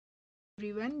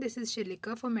Everyone, this is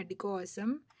Shilika for Medico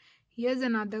Awesome. Here's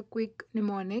another quick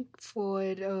mnemonic for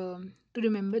to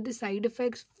remember the side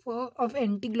effects of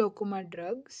anti-glaucoma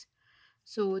drugs.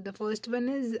 So the first one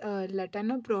is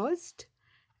latanoprost,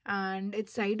 and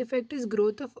its side effect is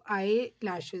growth of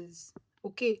eyelashes.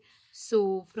 Okay,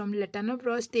 so from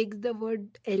latanoprost takes the word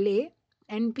La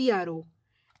and Pro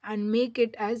and make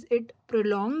it as it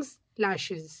prolongs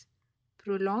lashes,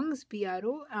 prolongs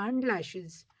PRO and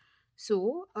lashes.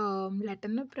 So,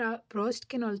 latanoprost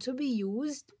can also be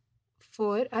used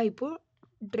for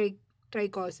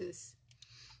hypotrichosis.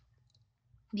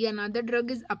 The another drug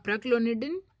is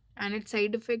apraclonidin, and its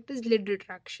side effect is lid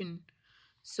retraction.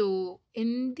 So,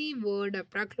 in the word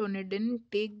apraclonidin,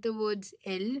 take the words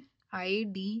L, I,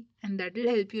 D, and that will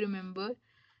help you remember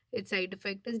its side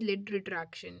effect is lid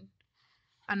retraction.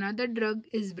 Another drug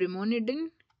is brimonidin.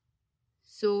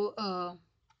 So,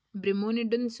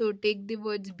 brimonidin, so take the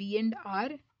words B and R.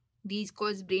 These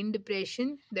cause brain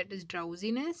depression, that is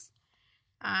drowsiness.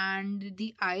 And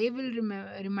the eye will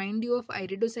remind you of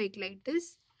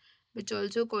iridocyclitis, which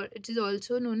is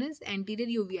also known as anterior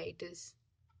uveitis.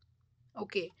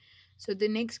 Okay, so the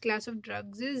next class of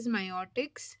drugs is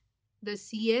myotics. The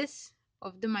CS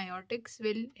of the myotics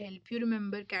will help you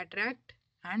remember cataract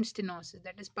and stenosis,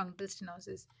 that is punctal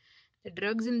stenosis. The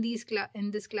drugs in this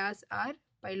class are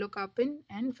pilocarpine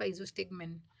and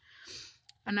physostigmine.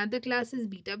 Another class is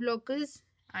beta blockers,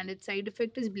 and its side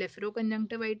effect is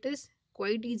blepharoconjunctivitis.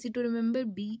 Quite easy to remember,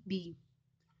 BB.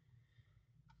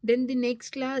 Then the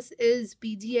next class is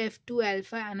PGF2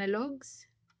 alpha analogs.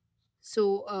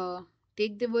 So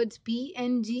take the words P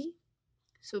and G.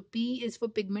 So P is for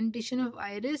pigmentation of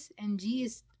iris and G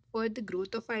is for the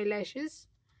growth of eyelashes,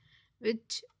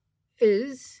 which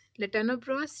is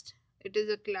latanoprost. It is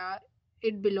a class.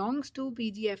 It belongs to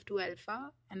PGF2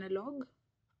 alpha analog.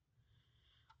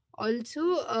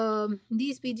 Also,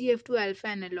 these PGF2 alpha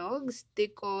analogs they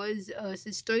cause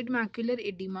cystoid macular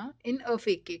edema in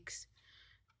aphakics.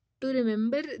 To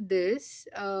remember this,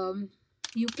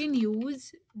 you can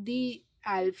use the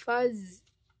alphas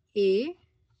A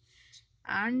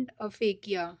and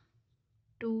aphakia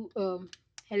to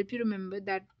help you remember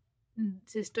that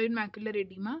cystoid macular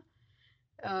edema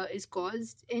is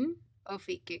caused in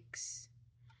aphakics.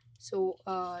 So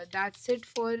that's it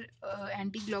for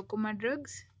anti-glaucoma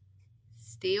drugs.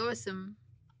 Stay awesome.